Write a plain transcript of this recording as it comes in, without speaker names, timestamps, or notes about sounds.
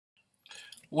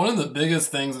One of the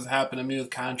biggest things that's happened to me with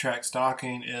contract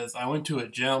stalking is I went to a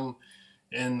gym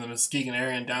in the Muskegon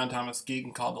area in downtown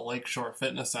Muskegon called the Lakeshore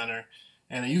Fitness Center.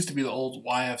 And it used to be the old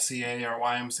YFCA or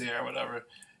YMCA or whatever.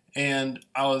 And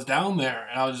I was down there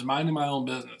and I was just minding my own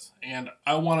business. And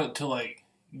I wanted to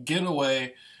get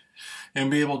away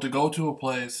and be able to go to a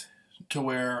place to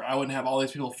where I wouldn't have all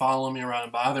these people following me around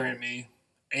and bothering me.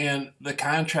 And the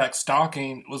contract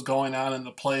stalking was going on in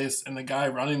the place, and the guy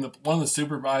running one of the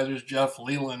supervisors, Jeff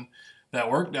Leland,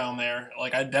 that worked down there,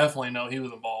 I definitely know he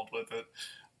was involved with it.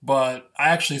 But I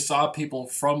actually saw people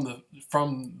from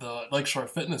the Lakeshore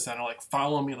Fitness Center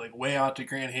follow me way out to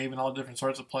Grand Haven, all different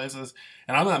sorts of places,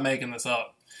 and I'm not making this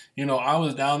up. I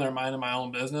was down there minding my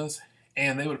own business,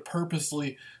 and they would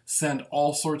purposely send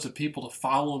all sorts of people to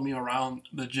follow me around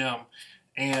the gym.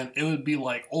 And it would be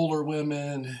older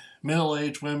women,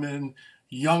 middle-aged women,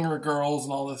 younger girls,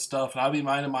 and all this stuff. And I'd be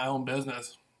minding my own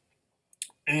business.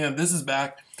 And this is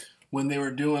back when they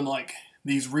were doing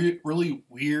these really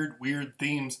weird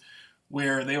themes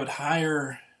where they would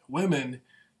hire women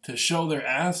to show their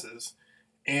asses.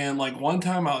 And one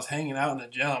time I was hanging out in the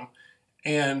gym,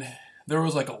 and there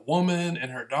was a woman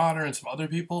and her daughter and some other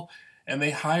people, and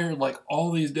they hired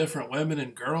all these different women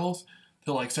and girls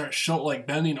to start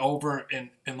bending over and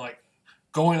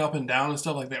going up and down and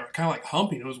stuff. They were kind of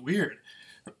humping. It was weird.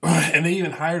 And they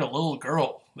even hired a little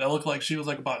girl that looked like she was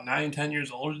about 9-10 years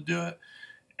old to do it.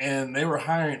 And they were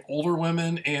hiring older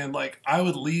women, and I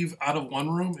would leave out of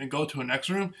one room and go to a next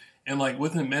room, and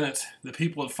within minutes the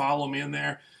people would follow me in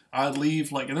there. I'd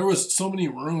leave and there was so many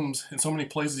rooms and so many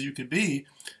places you could be,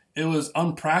 it was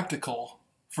unpractical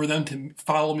for them to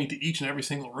follow me to each and every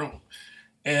single room.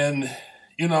 And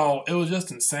it was just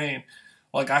insane.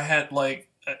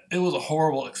 It was a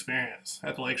horrible experience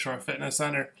at the Lakeshore Fitness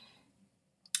Center.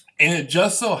 And it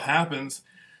just so happens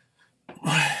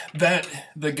that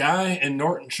the guy in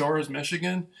Norton Shores,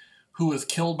 Michigan, who was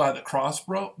killed by the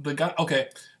crossbow,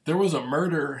 there was a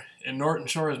murder in Norton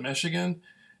Shores, Michigan,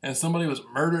 and somebody was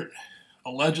murdered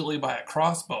allegedly by a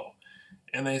crossbow.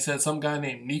 And they said some guy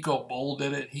named Nico Bull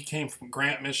did it. He came from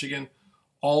Grant, Michigan,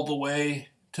 all the way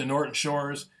to Norton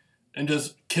Shores and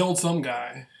just killed some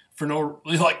guy for no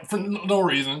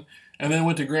reason, and then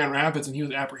went to Grand Rapids and he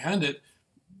was apprehended.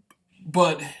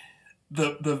 But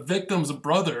the victim's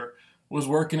brother was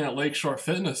working at Lakeshore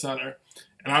Fitness Center,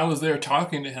 and I was there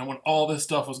talking to him when all this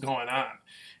stuff was going on.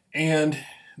 And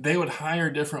they would hire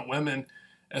different women,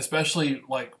 especially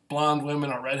blonde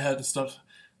women or redheads and stuff,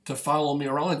 to follow me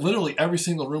around literally every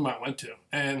single room I went to.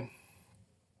 And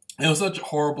it was such a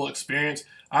horrible experience.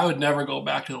 I would never go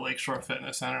back to the Lakeshore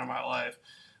Fitness Center in my life.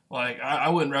 I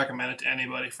wouldn't recommend it to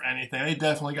anybody for anything. They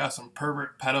definitely got some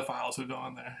pervert pedophiles who go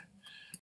in there.